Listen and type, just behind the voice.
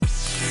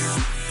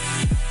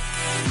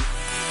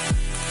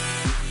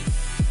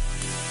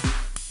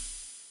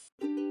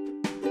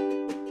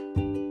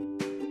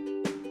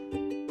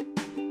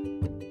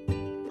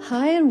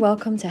and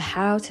welcome to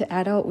How to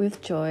Adult with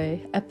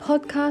Joy, a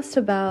podcast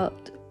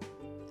about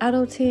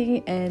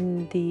adulting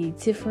and the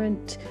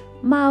different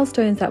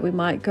milestones that we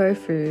might go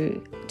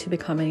through to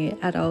becoming an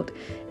adult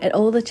and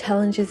all the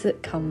challenges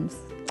that comes.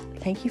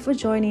 Thank you for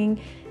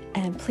joining,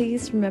 and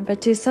please remember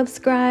to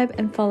subscribe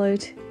and follow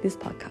this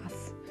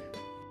podcast.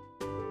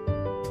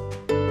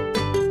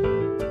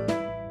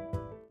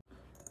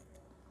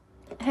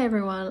 Hey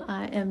everyone,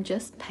 I am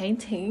just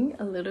painting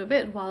a little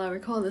bit while I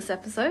record this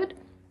episode.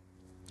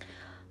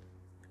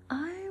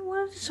 I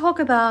wanted to talk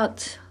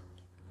about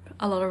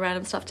a lot of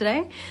random stuff today.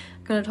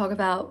 I'm going to talk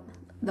about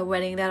the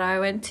wedding that I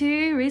went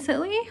to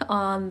recently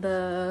on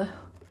the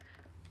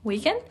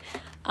weekend.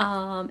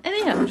 And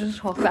then I'm just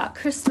talk about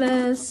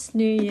Christmas,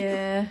 New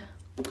Year,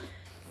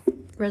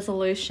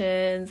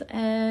 resolutions,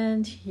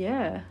 and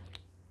yeah,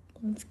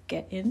 let's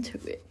get into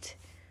it.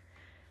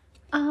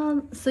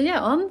 On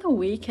the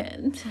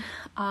weekend,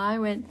 I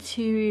went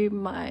to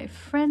my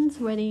friend's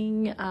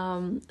wedding,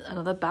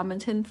 another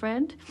badminton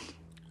friend.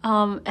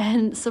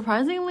 And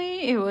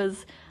surprisingly, it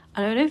was,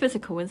 I don't know if it's a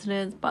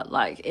coincidence, but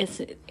like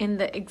it's in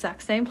the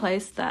exact same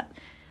place that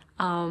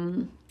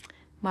my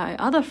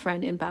other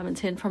friend in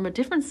badminton from a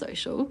different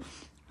social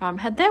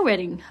had their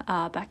wedding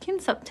back in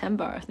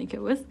September, I think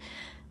it was.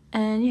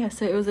 And yeah,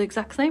 so it was the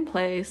exact same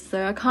place.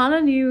 So I kind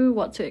of knew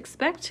what to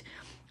expect.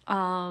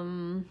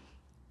 Probably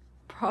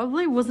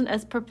wasn't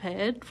as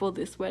prepared for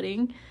this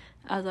wedding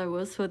as I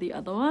was for the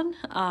other one.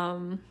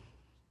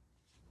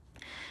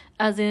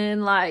 As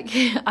in, like,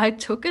 I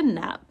took a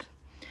nap,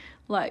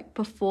 like,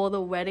 before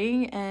the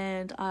wedding,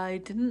 and I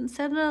didn't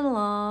set an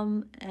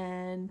alarm,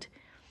 and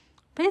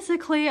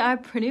basically, I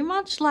pretty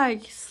much,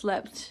 like,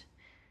 slept,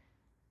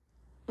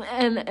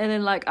 and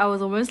then, like, I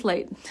was almost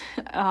late.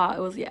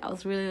 I was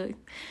really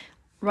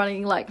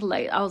running, like,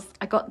 late. I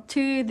got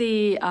to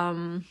the,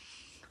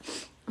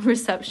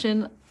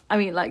 reception,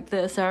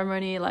 the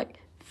ceremony, like,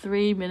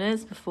 3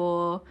 minutes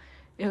before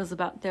they was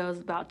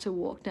about to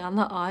walk down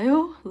the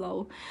aisle.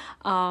 Lol.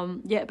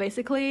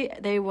 Basically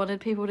they wanted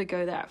people to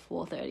go there at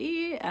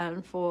 4:30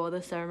 and for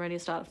the ceremony to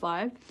start at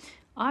 5.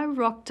 I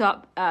rocked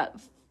up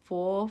at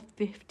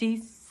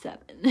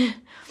 4:57.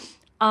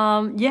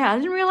 I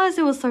didn't realize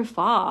it was so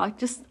far.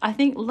 I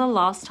think the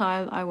last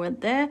time I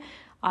went there,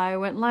 I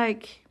went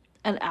like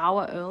an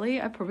hour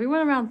early. I probably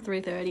went around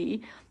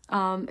 3:30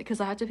 because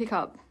I had to pick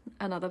up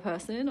another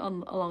person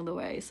along the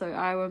way. So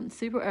I went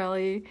super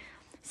early.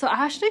 So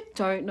I actually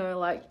don't know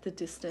like the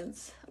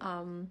distance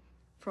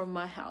from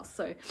my house.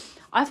 So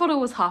I thought it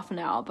was half an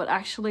hour, but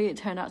actually it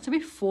turned out to be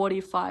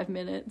 45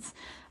 minutes.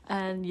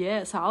 And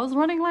yeah, so I was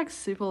running like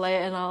super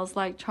late and I was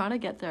like trying to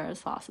get there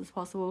as fast as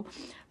possible.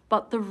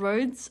 But the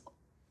roads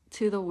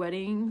to the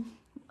wedding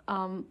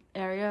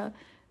area,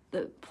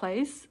 the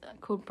place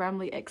called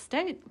Bramley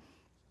Estate,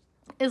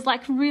 is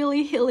like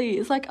really hilly.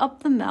 It's like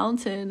up the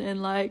mountain,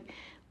 and like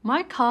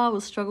my car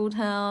was struggle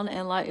town,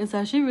 and like it's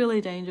actually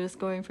really dangerous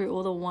going through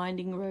all the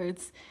winding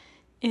roads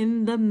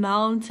in the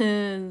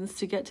mountains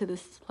to get to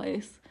this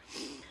place.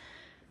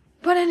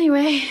 But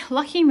anyway,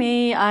 lucky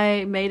me,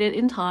 I made it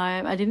in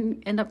time. I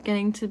didn't end up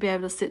getting to be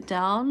able to sit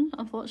down,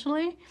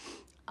 unfortunately.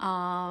 So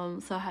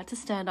I had to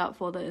stand up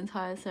for the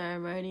entire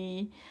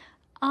ceremony,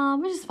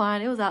 which is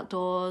fine. It was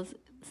outdoors,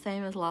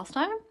 same as last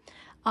time.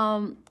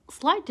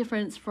 Slight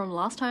difference from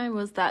last time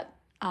was that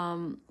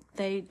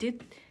they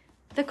did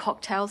the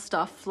cocktail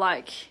stuff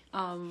like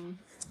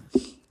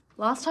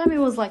last time it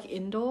was like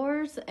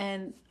indoors,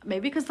 and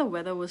maybe because the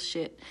weather was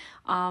shit,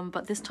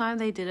 but this time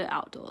they did it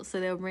outdoors. So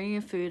they were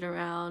bringing food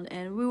around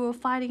and we were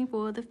fighting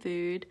for the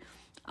food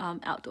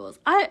outdoors.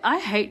 I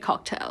hate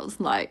cocktails,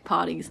 like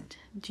parties.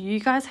 Do you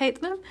guys hate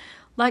them?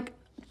 Like,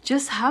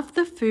 just have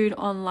the food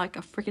on like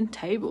a freaking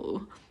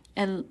table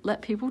and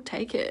let people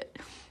take it.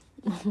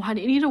 Why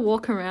do you need to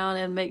walk around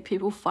and make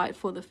people fight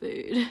for the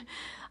food?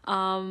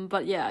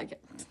 But yeah,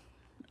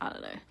 I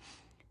don't know.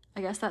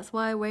 I guess that's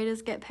why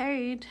waiters get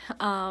paid.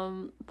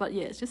 But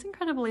yeah, it's just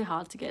incredibly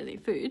hard to get any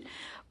food.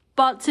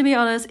 But to be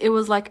honest, it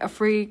was like a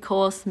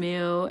 3-course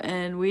meal,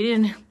 and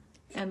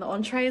and the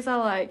entrees are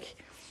like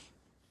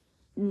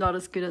not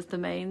as good as the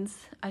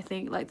mains. I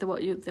think like they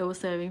were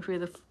serving through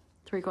the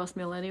 3-course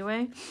meal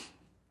anyway.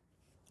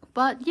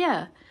 But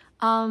yeah,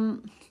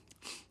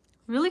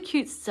 really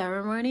cute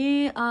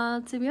ceremony.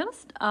 To be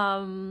honest,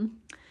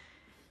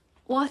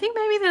 well, I think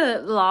maybe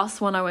the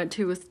last one I went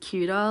to was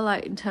cuter.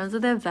 Like, in terms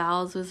of their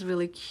vows, was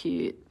really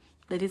cute.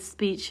 They did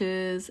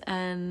speeches,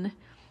 and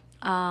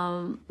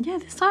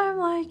this time,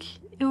 like,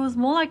 it was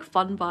more like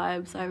fun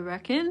vibes, I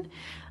reckon.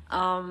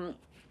 So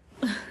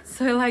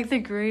like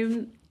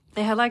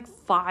they had like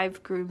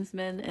 5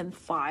 groomsmen and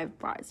 5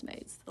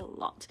 bridesmaids. A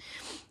lot.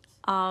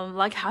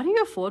 Like, how do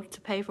you afford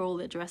to pay for all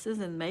their dresses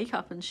and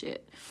makeup and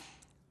shit?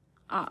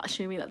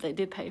 Assuming that they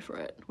did pay for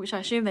it, which I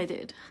assume they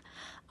did.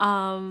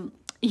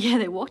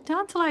 They walked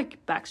down to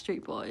like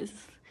Backstreet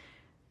Boys,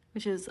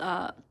 which is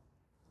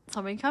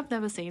something I've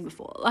never seen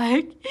before.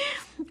 Like,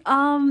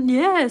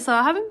 so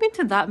I haven't been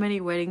to that many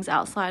weddings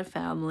outside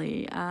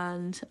family,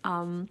 and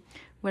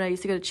when I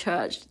used to go to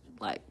church,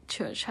 like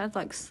church had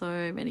like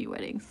so many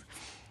weddings.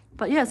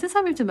 But yeah, since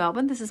I moved to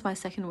Melbourne, this is my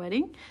second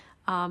wedding.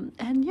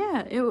 And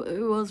yeah, it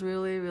was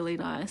really, really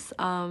nice.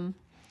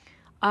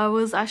 I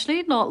was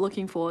actually not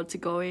looking forward to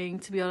going,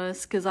 to be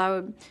honest, because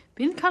I've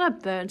been kind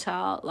of burnt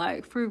out,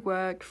 like through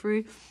work,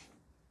 through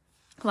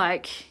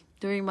like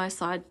doing my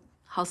side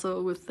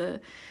hustle with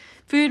the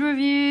food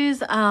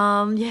reviews.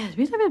 Yeah, it's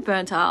been a bit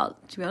burnt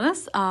out, to be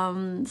honest.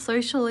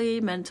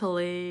 Socially,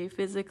 mentally,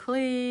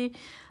 physically.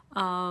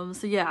 So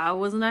yeah, I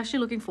wasn't actually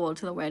looking forward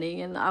to the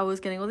wedding, and I was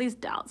getting all these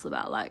doubts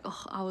about like,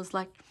 oh, I was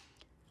like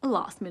a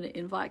last minute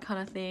invite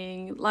kind of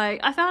thing.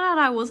 Like, I found out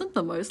I wasn't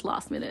the most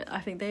last minute. I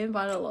think they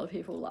invited a lot of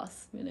people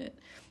last minute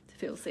to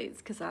fill seats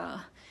because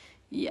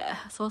yeah,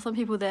 I saw some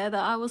people there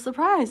that I was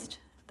surprised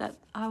that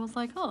I was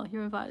like, oh,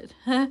 you're invited.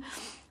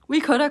 We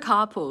could have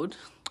carpooled.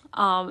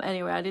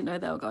 Anyway, I didn't know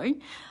they were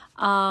going.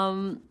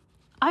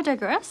 I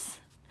digress.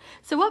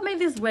 So what made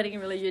this wedding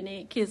really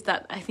unique is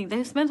that I think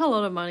they spent a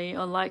lot of money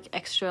on like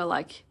extra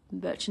like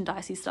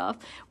merchandisey stuff,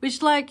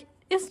 which like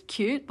is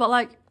cute, but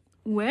like,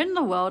 where in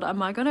the world am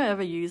I gonna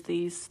ever use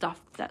these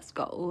stuff that's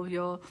got all of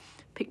your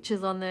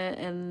pictures on there?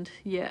 And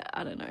yeah,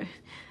 I don't know,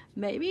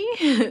 maybe.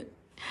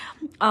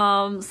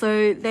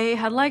 So they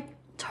had like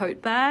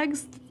tote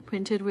bags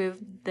printed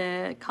with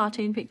their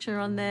cartoon picture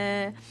on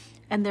there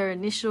and their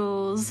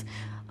initials.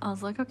 I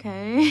was like,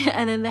 okay.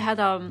 And then they had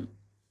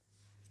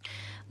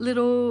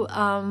little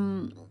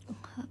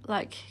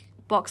like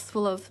box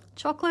full of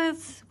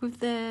chocolates with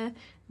their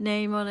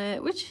name on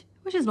it, which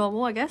is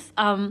normal, I guess.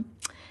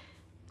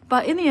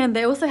 But in the end,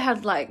 they also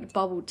had like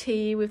bubble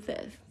tea with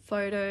their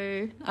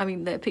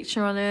their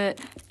picture on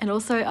it. And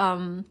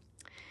also,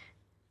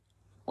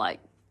 like,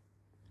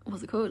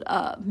 what's it called?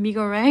 Mee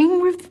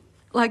goreng with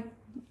like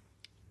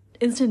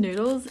instant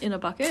noodles in a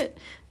bucket,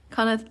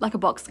 kind of like a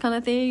box kind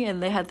of thing.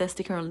 And they had their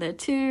sticker on there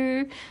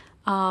too.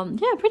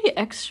 Yeah, pretty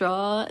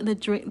extra. And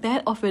they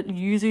had offered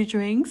yuzu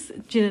drinks,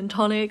 gin and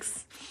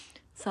tonics.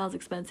 Sounds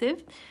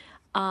expensive.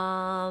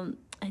 And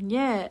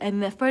yeah,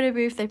 and their photo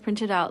booth, they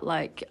printed out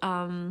like,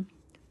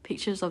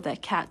 pictures of their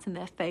cats and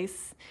their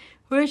face,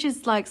 which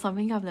is like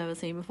something I've never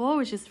seen before,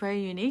 which is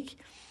very unique.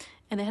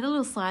 And they had a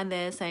little sign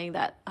there saying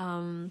that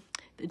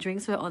the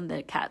drinks were on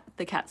the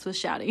cats were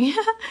shouting.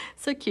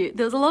 So cute.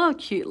 There was a lot of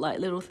cute like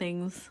little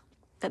things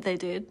that they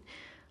did.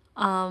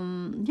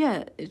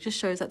 Yeah, it just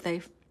shows that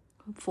they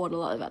thought a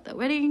lot about their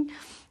wedding.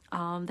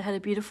 They had a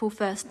beautiful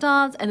first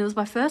dance, and it was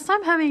my first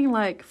time having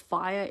like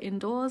fire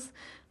indoors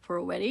for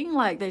a wedding.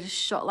 Like they just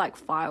shot like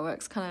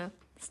fireworks kind of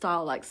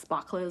style, like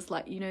sparklers,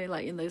 like, you know,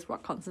 like in those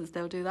rock concerts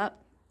they'll do that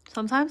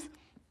sometimes.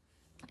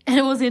 And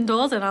it was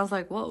indoors, and I was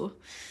like, whoa,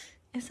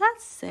 is that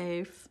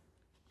safe?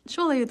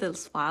 Surely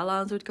those fire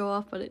alarms would go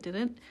off, but it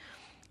didn't.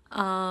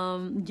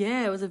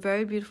 Yeah, it was a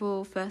very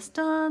beautiful first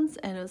dance,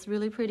 and it was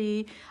really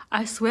pretty.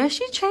 I swear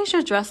she changed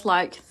her dress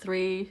like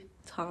 3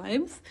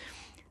 times.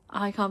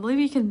 I can't believe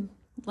you can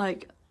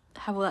like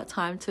have all that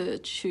time to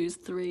choose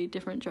 3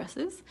 different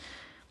dresses.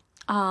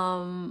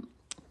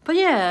 But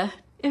yeah,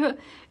 a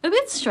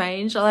bit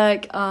strange.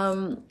 Like,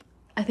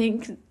 I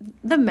think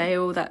the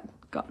male that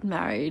got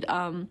married,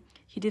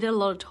 he did a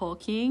lot of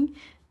talking,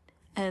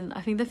 and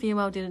I think the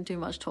female didn't do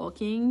much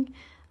talking.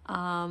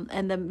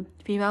 And the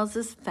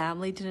female's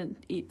family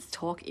didn't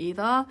talk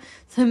either.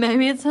 So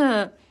maybe it's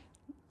a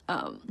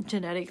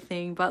genetic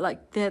thing, but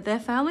like their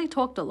family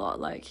talked a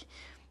lot, like,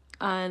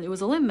 and it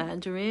was all in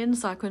Mandarin,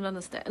 so I couldn't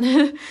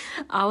understand.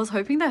 I was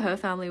hoping that her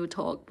family would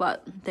talk,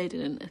 but they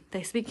didn't.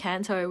 They speak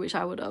Canto, which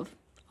I would have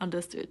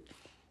understood.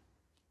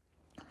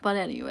 But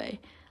anyway,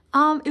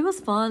 it was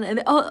fun.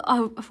 And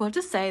I forgot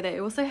to say that it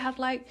also had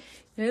like,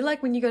 you know,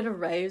 like when you go to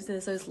raves,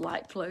 there's those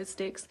light glow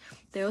sticks.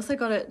 They also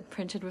got it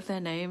printed with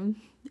their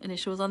name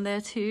initials on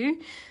there too.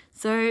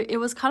 So it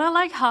was kind of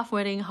like half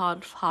wedding,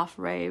 half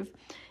rave.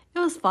 It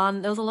was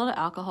fun. There was a lot of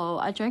alcohol.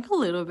 I drank a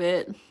little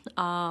bit,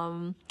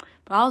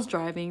 but I was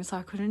driving, so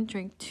I couldn't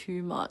drink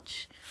too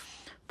much.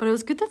 But it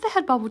was good that they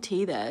had bubble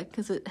tea there,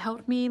 because it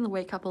helped me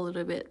wake up a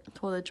little bit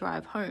for the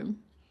drive home.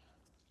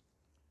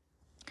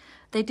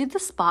 They did the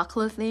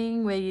sparkler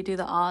thing where you do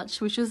the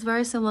arch, which was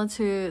very similar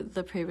to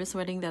the previous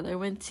wedding that I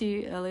went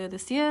to earlier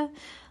this year.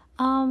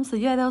 So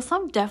yeah, there was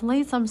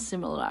definitely some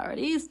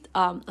similarities,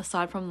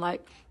 aside from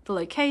like the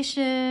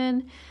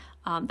location.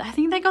 I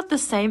think they got the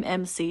same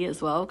MC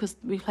as well, because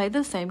we played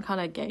the same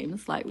kind of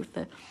games, like with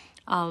the,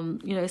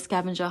 you know,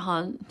 scavenger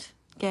hunt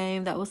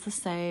game. That was the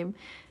same.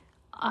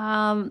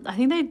 I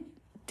think they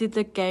did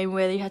the game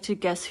where you had to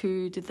guess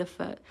who did the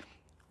first,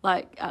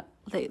 like,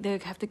 they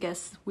have to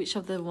guess which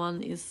of the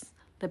one is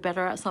the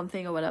better at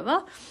something or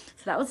whatever.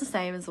 So that was the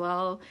same as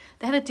well.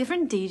 They had a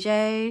different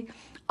DJ.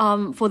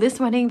 For this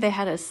wedding, they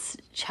had a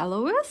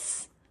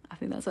celloist, I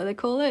think that's what they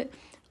call it,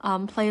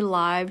 play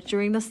live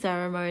during the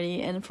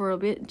ceremony and for a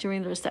bit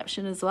during the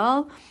reception as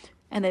well.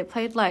 And they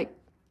played like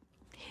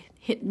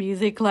hit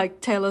music like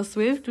Taylor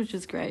Swift, which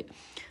is great.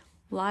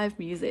 Live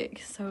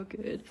music, so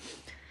good.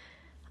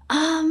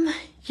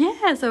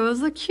 Yeah, so it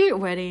was a cute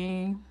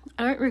wedding.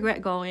 I don't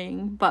regret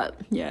going, but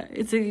yeah,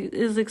 it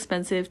is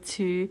expensive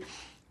to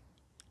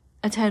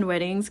attend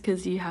weddings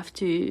because you have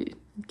to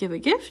give a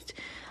gift.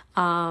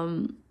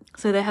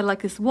 So they had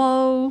like this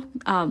wall,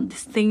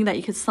 this thing that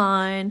you could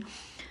sign,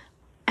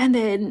 and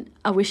then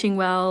a wishing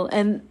well.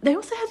 And they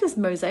also had this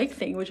mosaic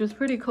thing, which was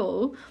pretty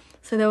cool.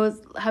 So there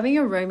was having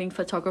a roaming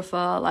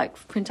photographer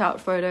like print out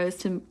photos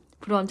to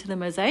put onto the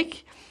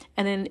mosaic.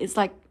 And then it's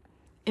like,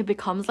 it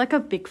becomes like a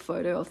big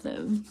photo of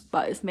them,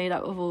 but it's made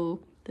up of all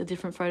the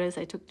different photos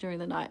they took during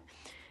the night.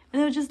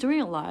 And they were just doing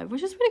it live,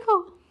 which is pretty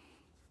cool.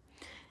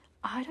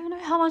 I don't know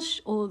how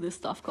much all of this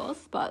stuff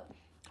costs, but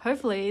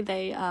hopefully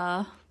they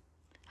had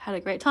a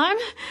great time.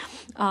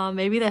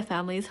 Maybe their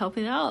family is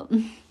helping out.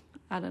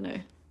 I don't know.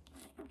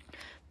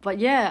 But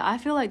yeah, I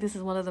feel like this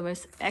is one of the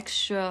most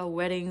extra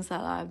weddings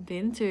that I've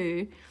been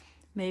to.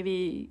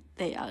 Maybe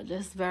they are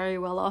just very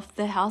well off.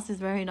 Their house is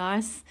very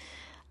nice.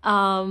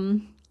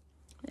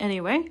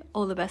 Anyway,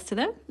 all the best to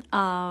them.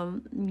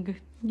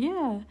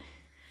 Yeah.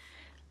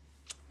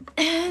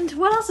 And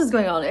what else is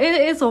going on?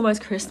 It is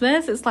almost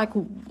Christmas. It's like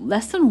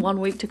less than 1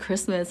 week to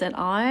Christmas, and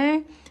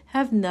I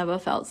have never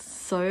felt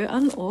so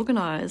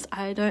unorganized.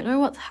 I don't know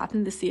what's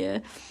happened this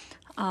year,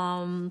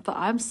 but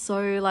I'm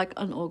so like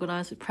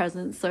unorganized with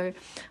presents. So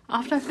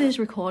after I finish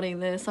recording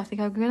this, I think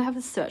I'm gonna have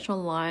to search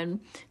online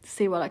to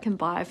see what I can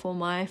buy for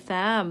my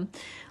fam.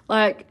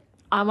 Like,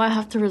 I might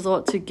have to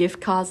resort to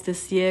gift cards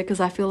this year because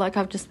I feel like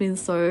I've just been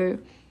so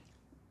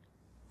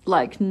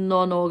like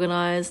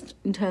non-organized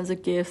in terms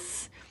of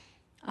gifts.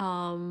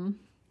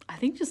 I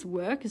think just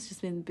work has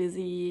just been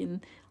busy,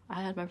 and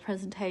I had my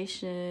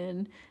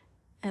presentation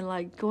and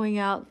like going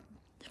out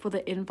for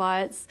the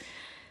invites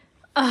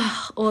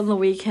on the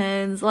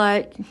weekends.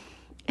 Like,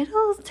 it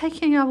was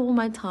taking up all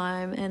my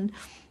time, and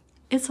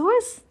it's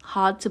always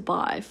hard to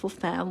buy for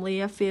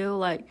family. I feel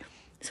like,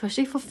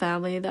 especially for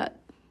family that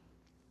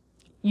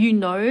you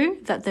know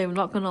that they're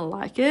not gonna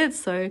like it,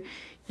 so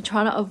you're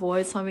trying to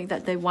avoid something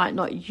that they might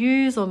not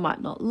use or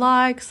might not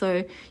like. So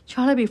you're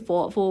trying to be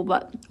thoughtful,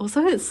 but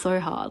also it's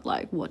so hard.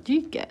 Like, what do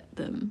you get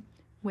them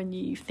when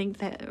you think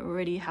they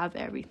already have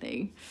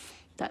everything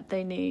that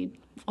they need,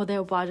 or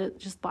they'll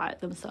just buy it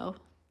themselves?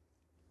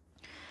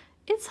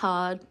 It's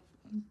hard.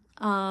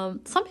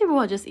 Some people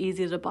are just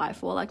easier to buy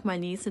for, like my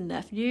niece and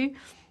nephew.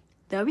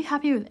 They'll be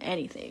happy with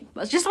anything,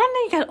 but it's just when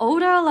they get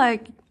older,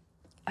 like,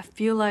 I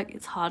feel like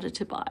it's harder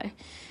to buy.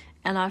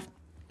 And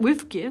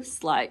with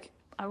gifts, like,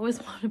 I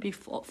always want to be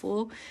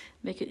thoughtful,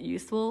 make it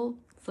useful.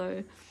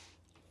 So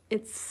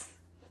it's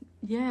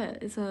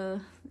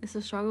a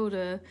struggle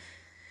to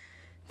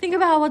think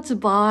about what to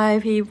buy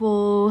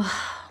people.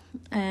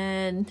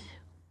 And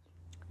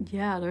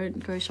yeah, I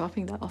don't go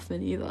shopping that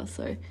often either.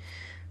 So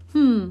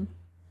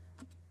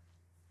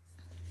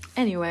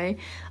anyway,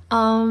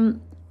 I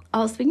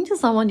was speaking to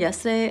someone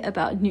yesterday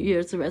about New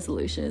Year's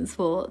resolutions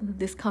for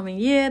this coming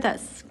year.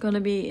 That's going to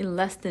be in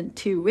less than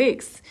 2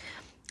 weeks.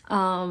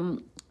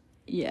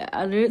 Yeah,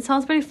 I know it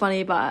sounds pretty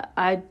funny, but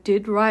I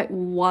did write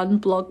one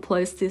blog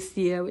post this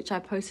year, which I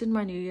posted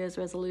my New Year's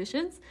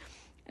resolutions.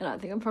 And I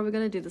think I'm probably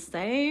going to do the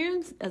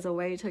same as a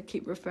way to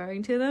keep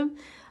referring to them.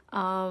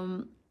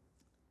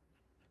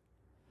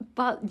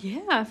 But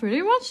yeah,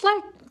 pretty much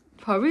like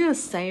probably the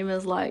same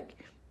as like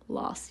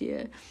last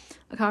year.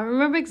 I can't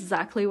remember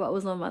exactly what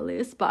was on my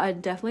list, but I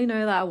definitely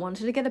know that I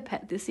wanted to get a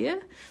pet this year.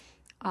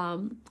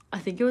 I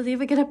think it was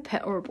either get a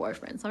pet or a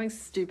boyfriend, something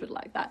stupid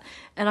like that.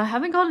 And I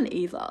haven't gotten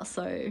either,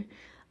 so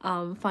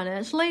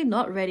financially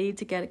not ready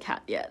to get a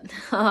cat yet.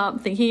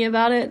 Thinking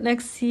about it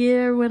next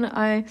year when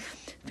I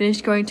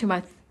finish going to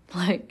my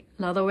like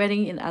another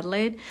wedding in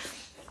Adelaide.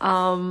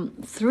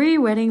 3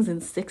 weddings in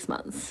 6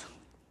 months.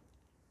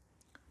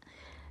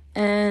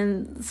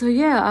 And so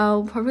yeah,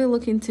 I'll probably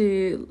look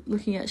into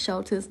looking at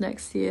shelters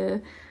next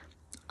year.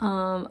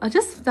 I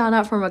just found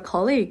out from a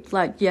colleague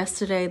like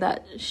yesterday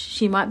that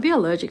she might be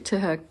allergic to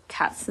her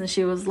cats, and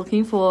she was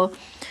looking to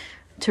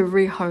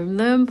rehome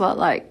them, but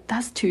like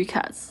that's 2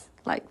 cats,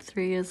 like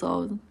 3 years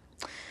old.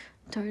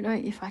 Don't know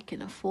if I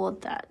can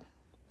afford that.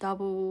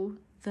 Double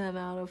the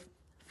amount of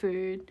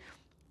food,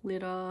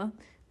 litter,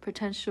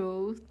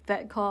 potential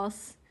vet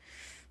costs.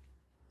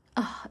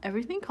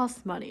 Everything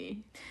costs money.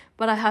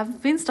 But I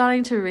have been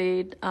starting to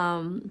read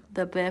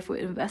The Barefoot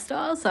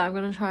Investor, so I'm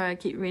going to try to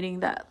keep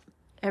reading that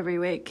every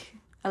week,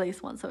 at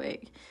least once a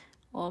week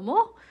or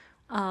more.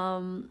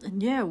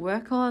 And yeah,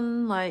 work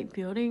on like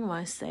building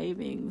my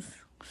savings.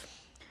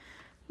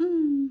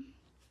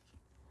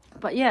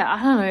 But yeah,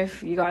 I don't know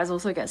if you guys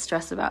also get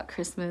stressed about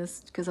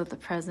Christmas because of the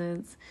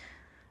presents.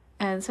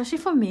 And especially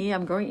for me,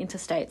 I'm going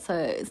interstate, so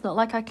it's not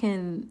like I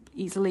can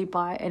easily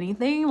buy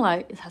anything.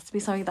 Like, it has to be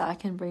something that I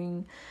can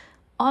bring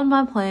on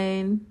my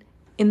plane,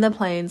 in the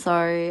plane,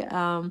 sorry.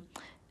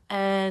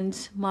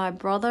 And my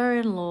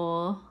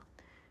brother-in-law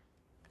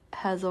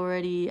has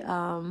already,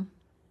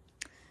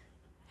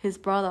 his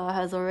brother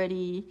has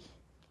already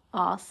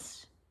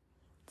asked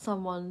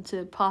someone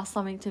to pass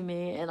something to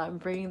me, and I'm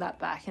bringing that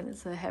back, and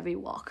it's a heavy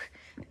walk,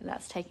 and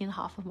that's taking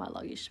half of my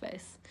luggage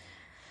space.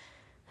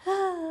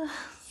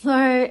 So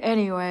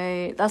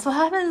anyway, that's what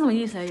happens when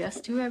you say yes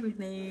to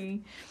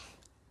everything,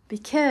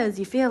 because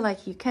you feel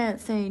like you can't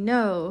say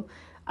no.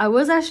 I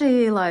was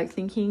actually like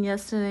thinking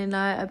yesterday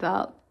night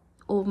about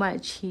all my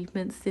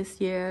achievements this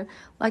year.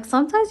 Like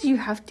sometimes you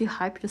have to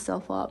hype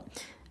yourself up,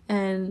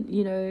 and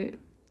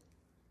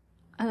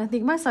and I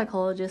think my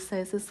psychologist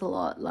says this a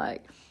lot,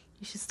 like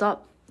you should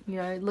stop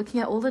looking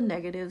at all the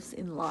negatives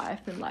in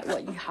life and like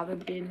what you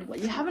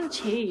haven't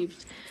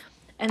achieved,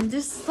 and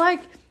just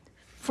like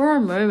for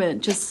a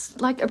moment just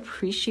like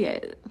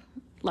appreciate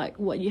like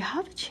what you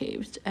have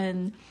achieved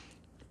and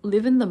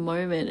live in the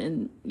moment,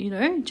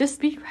 and just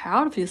be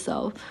proud of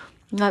yourself,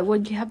 like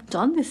what you have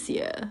done this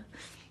year.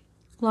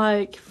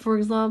 Like for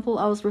example,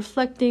 I was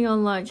reflecting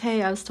on like,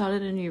 hey, I've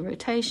started a new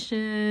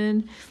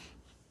rotation.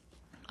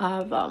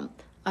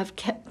 I've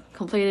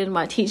completed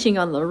my teaching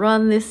on the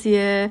run this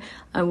year.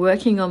 I'm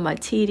working on my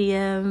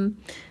TDM.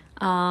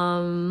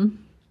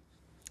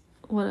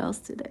 What else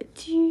did I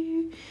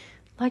do?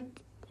 Like,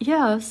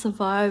 yeah, I've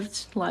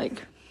survived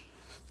like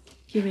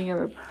giving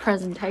a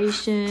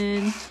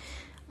presentation.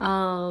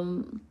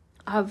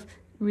 I've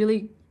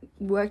really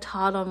worked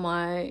hard on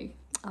my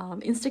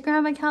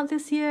Instagram account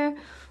this year.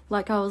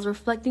 Like I was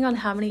reflecting on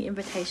how many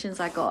invitations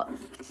I got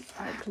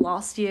like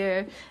last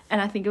year, and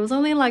I think it was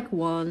only like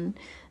one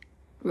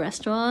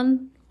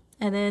restaurant,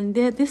 and then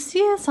this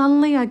year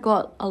suddenly I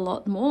got a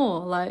lot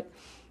more. Like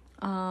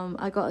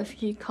I got a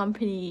few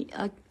companies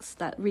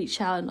that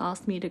reached out and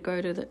asked me to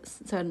go to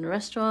certain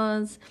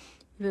restaurants,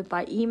 even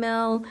by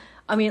email.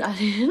 I mean, I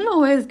didn't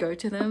always go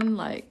to them,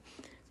 like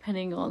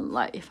depending on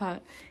like if I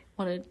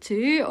wanted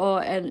to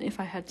and if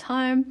I had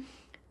time.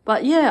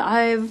 But yeah,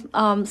 I've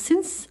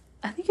since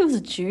I think it was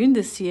June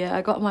this year,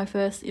 I got my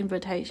first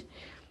invitation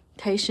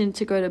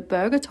to go to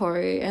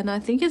Burgatory, and I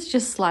think it's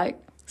just like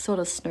sort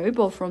of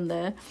snowball from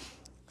there.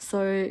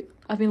 So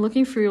I've been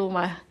looking through all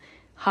my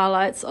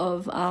highlights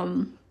of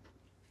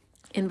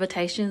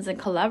invitations and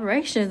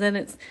collaborations, and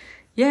it's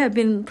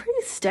been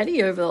pretty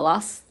steady over the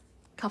last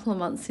couple of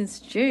months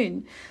since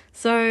June.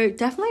 So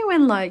definitely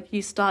when like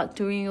you start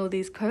doing all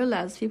these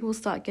collabs, people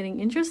start getting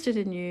interested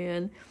in you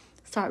and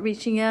start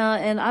reaching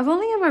out. And I've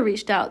only ever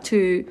reached out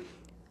to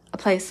a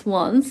place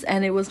once,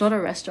 and it was not a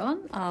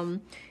restaurant.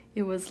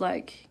 It was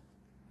like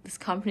this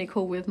company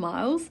called With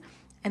Miles,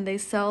 and they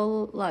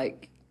sell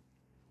like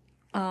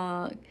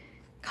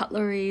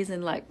cutleries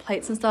and like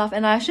plates and stuff,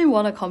 and I actually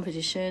won a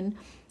competition,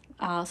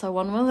 so I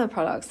won one of their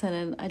products, and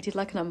then I did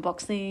like an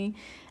unboxing,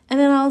 and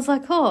then I was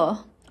like,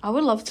 oh, I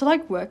would love to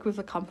like work with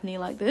a company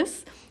like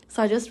this.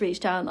 So I just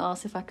reached out and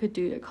asked if I could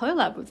do a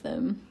collab with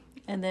them,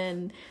 and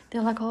then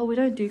they're like, oh, we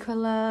don't do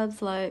collabs,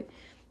 like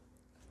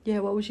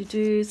what would you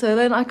do? So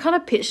then I kind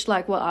of pitched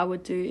like what I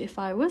would do if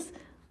I was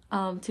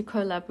to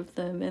collab with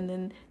them, and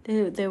then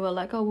they were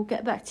like, oh, we'll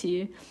get back to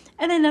you,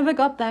 and they never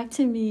got back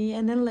to me.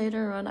 And then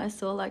later on I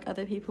saw like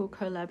other people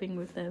collabing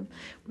with them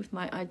with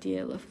my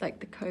idea of like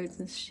the codes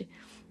and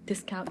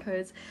discount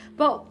codes.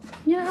 But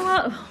you know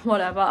what,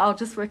 whatever, I'll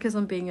just focus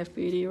on being a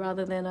foodie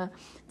rather than a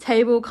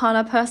table kind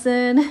of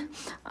person.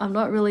 I'm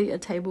not really a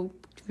table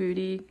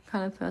foodie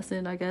kind of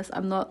person, I guess.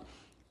 I'm not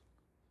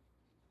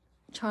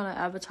trying to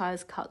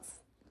advertise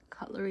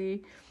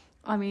cutlery.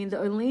 I mean, the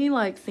only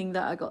like thing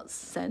that I got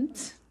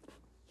sent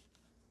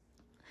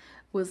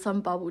was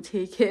some bubble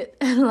tea kit,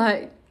 and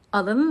like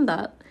other than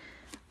that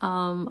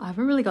I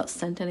haven't really got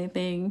sent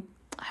anything.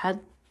 I had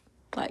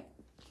like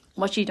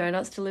mochi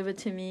donuts delivered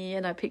to me,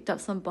 and I picked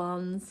up some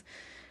buns,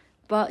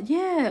 but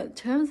yeah, in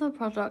terms of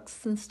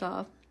products and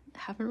stuff, I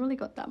haven't really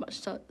got that much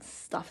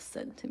stuff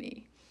sent to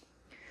me.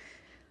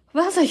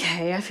 But that's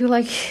okay. I feel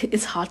like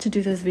it's hard to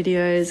do those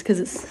videos because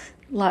it's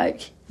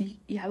like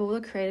you have all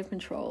the creative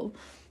control,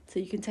 so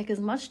you can take as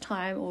much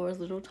time or as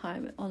little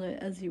time on it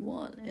as you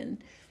want.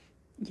 And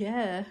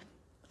yeah,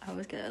 I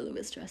always get a little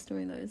bit stressed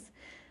doing those.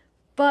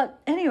 But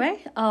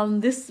anyway,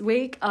 this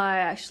week I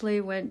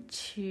actually went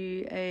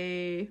to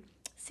a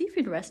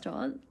seafood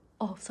restaurant.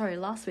 Oh, sorry,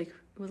 last week.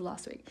 It was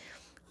last week.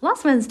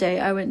 Last Wednesday,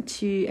 I went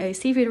to a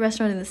seafood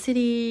restaurant in the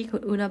city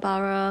called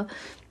Unabara.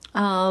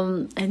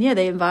 And yeah,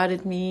 they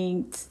invited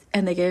me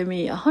and they gave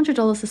me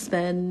 $100 to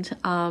spend.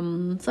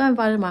 So I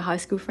invited my high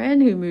school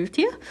friend who moved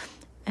here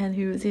and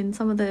who was in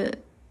some of the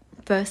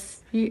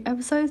first few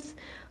episodes.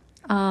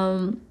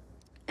 And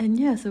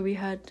yeah, so we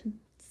had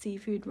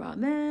seafood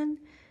ramen,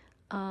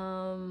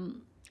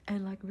 and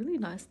like really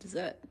nice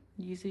dessert.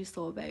 Yuzu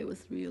sorbet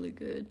was really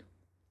good.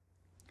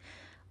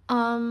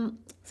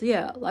 So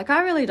yeah, like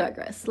I really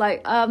digress.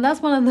 Like,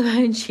 that's one of the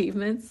main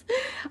achievements,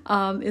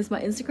 is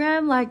my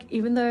Instagram. Like,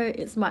 even though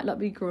it might not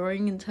be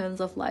growing in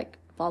terms of like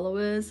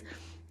followers,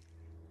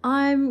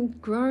 I'm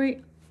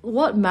growing.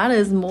 What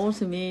matters more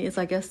to me is,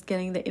 I guess,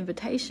 getting the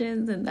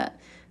invitations and that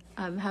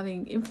I'm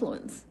having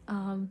influence.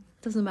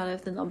 Doesn't matter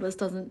if the numbers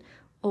doesn't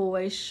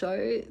always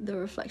show the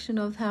reflection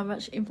of how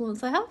much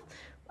influence I have,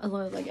 as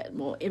long as I get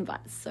more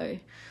invites. So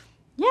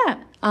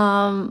yeah.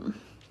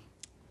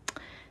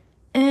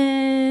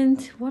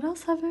 And what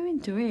else have I been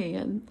doing?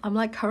 And I'm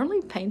like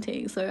currently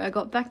painting. So I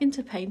got back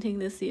into painting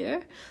this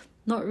year.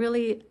 Not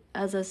really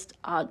as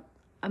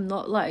I'm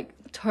not like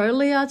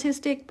totally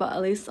artistic, but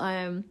at least I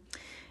am.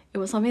 It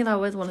was something that I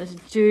always wanted to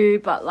do,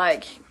 but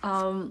like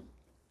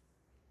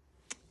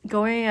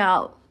going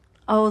out,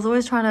 I was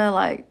always trying to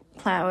like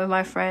plan with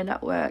my friend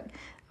at work,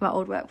 my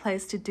old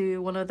workplace, to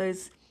do one of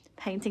those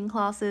painting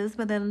classes,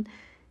 but then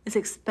it's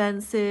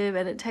expensive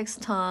and it takes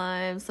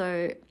time.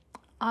 So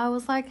I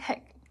was like,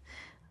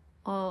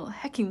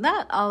 hecking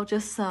that, I'll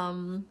just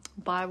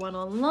buy one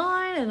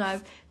online. And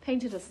I've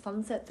painted a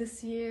sunset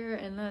this year,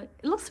 and it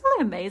looks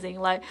really amazing.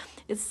 Like,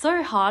 it's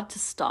so hard to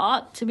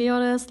start, to be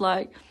honest.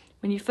 Like,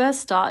 when you first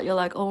start, you're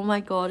like, oh my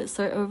god, it's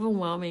so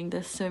overwhelming.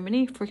 There's so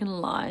many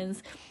freaking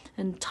lines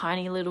and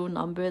tiny little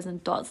numbers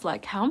and dots.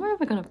 Like, how am I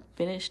ever gonna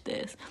finish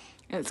this?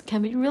 It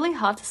can be really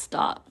hard to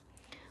start,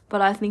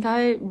 but I think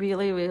I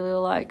really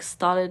like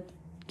started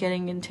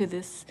getting into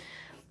this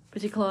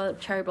particular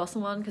cherry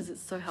blossom one because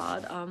it's so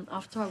hard.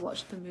 After I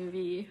watched the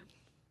movie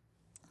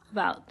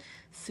about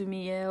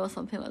Sumiye or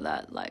something like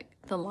that, like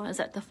the lines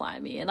that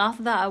define me, and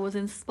after that I was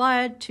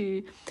inspired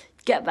to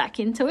get back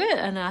into it,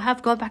 and I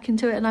have got back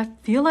into it, and I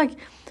feel like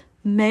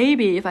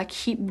maybe if I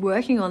keep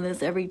working on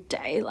this every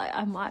day, like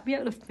I might be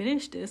able to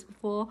finish this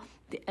before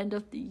the end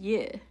of the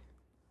year.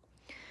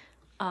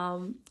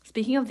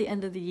 Speaking of the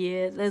end of the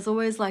year, there's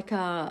always like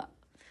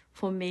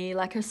for me,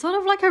 like a sort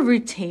of like a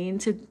routine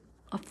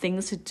of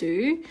things to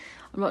do.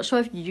 I'm not sure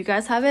if you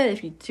guys have it.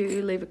 If you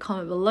do, leave a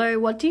comment below.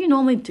 What do you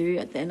normally do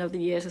at the end of the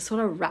year to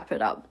sort of wrap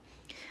it up?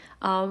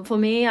 For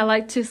me, I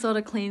like to sort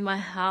of clean my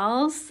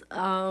house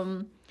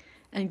and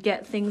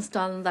get things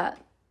done that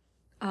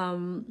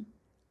you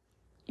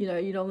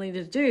normally need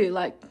to do,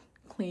 like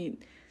clean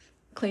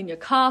your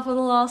car for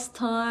the last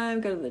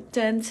time, go to the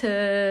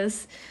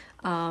dentist,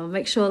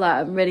 make sure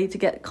that I'm ready to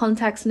get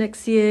contacts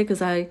next year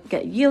because I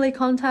get yearly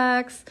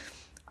contacts.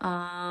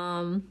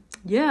 I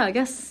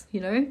guess, I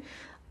don't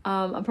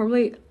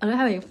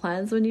have any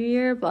plans for New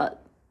Year,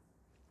 but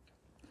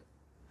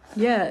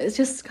yeah, it's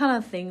just kind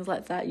of things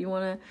like that. You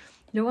don't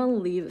want to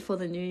leave it for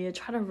the New Year.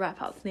 Try to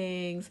wrap up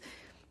things.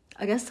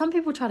 I guess some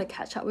people try to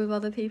catch up with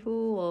other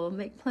people or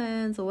make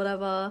plans or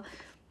whatever.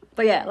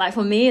 But yeah, like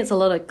for me, it's a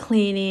lot of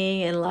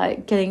cleaning and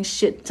like getting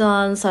shit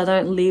done so I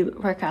don't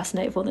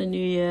procrastinate for the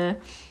New Year.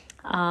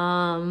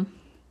 I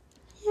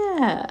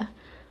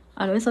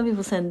know some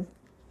people send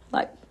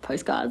like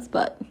postcards,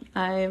 but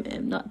I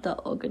am not that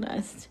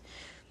organized.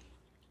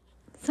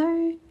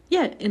 So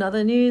yeah, in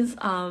other news,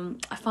 I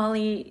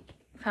finally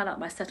found out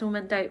my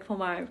settlement date for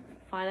my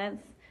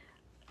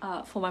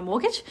for my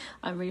mortgage.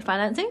 I'm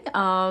refinancing.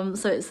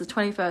 So it's the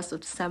 21st of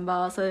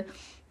December. So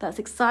that's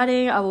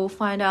exciting. I will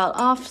find out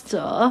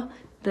after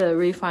the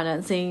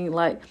refinancing,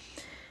 like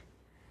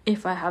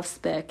if I have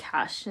spare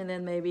cash, and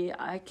then maybe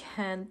I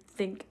can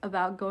think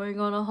about going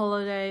on a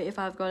holiday if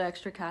I've got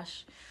extra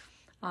cash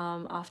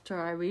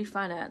after I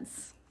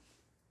refinance.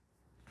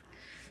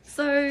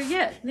 So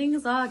yeah,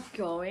 things are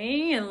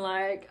going, and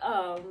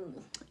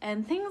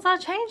and things are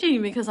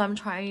changing because I'm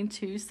trying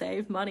to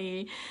save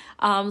money.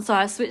 So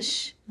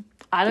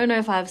I don't know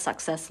if I've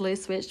successfully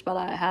switched, but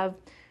I have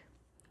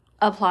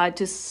applied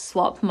to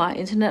swap my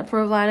internet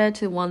provider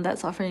to one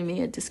that's offering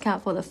me a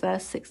discount for the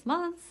first 6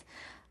 months.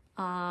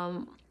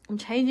 I'm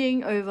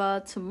changing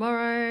over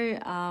tomorrow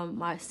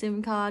my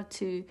SIM card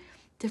to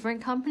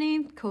different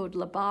company called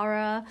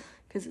Labara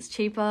because it's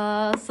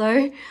cheaper.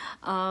 So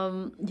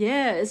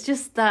it's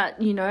just that,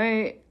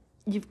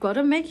 you've got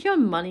to make your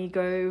money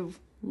go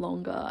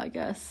longer, I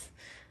guess.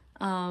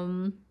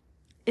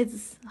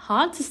 It's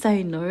hard to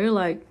say no.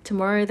 Like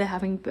tomorrow they're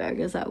having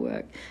burgers at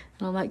work,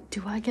 and I'm like,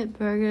 do I get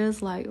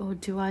burgers, or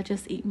do I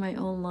just eat my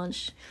own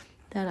lunch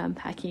that I'm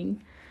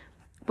packing?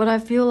 But I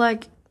feel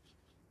like,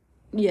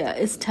 yeah,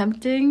 it's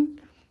tempting,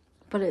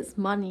 but it's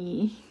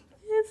money.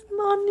 It's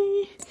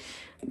money.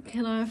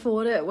 Can I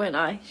afford it when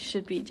I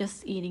should be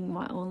just eating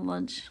my own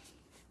lunch?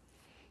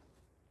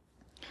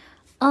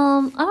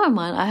 I don't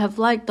mind. I have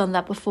done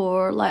that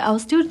before. I'll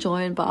still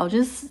join, but I'll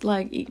just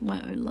eat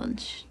my own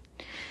lunch.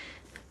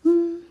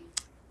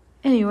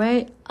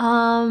 Anyway,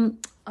 I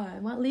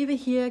might leave it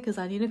here because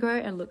I need to go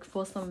and look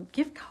for some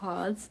gift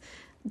cards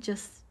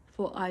just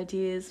for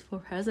ideas for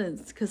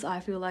presents, because I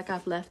feel like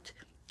I've left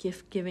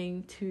gift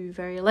giving to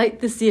very late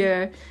this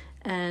year,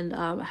 and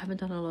I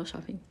haven't done a lot of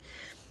shopping.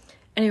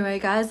 Anyway,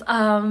 guys,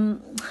 I will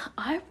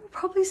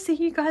probably see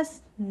you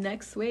guys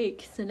next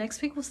week. So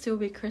next week will still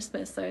be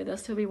Christmas, so there'll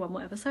still be one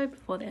more episode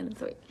before the end of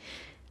the week.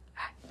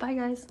 All right, bye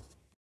guys.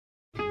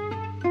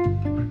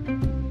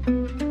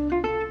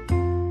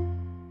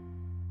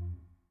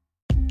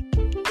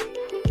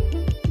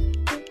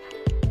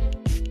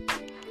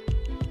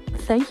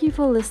 Thank you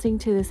for listening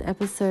to this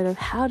episode of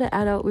How to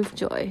Adult with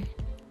Joy.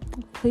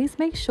 Please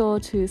make sure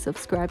to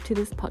subscribe to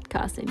this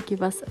podcast and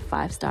give us a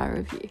 5-star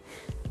review.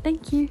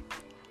 Thank you.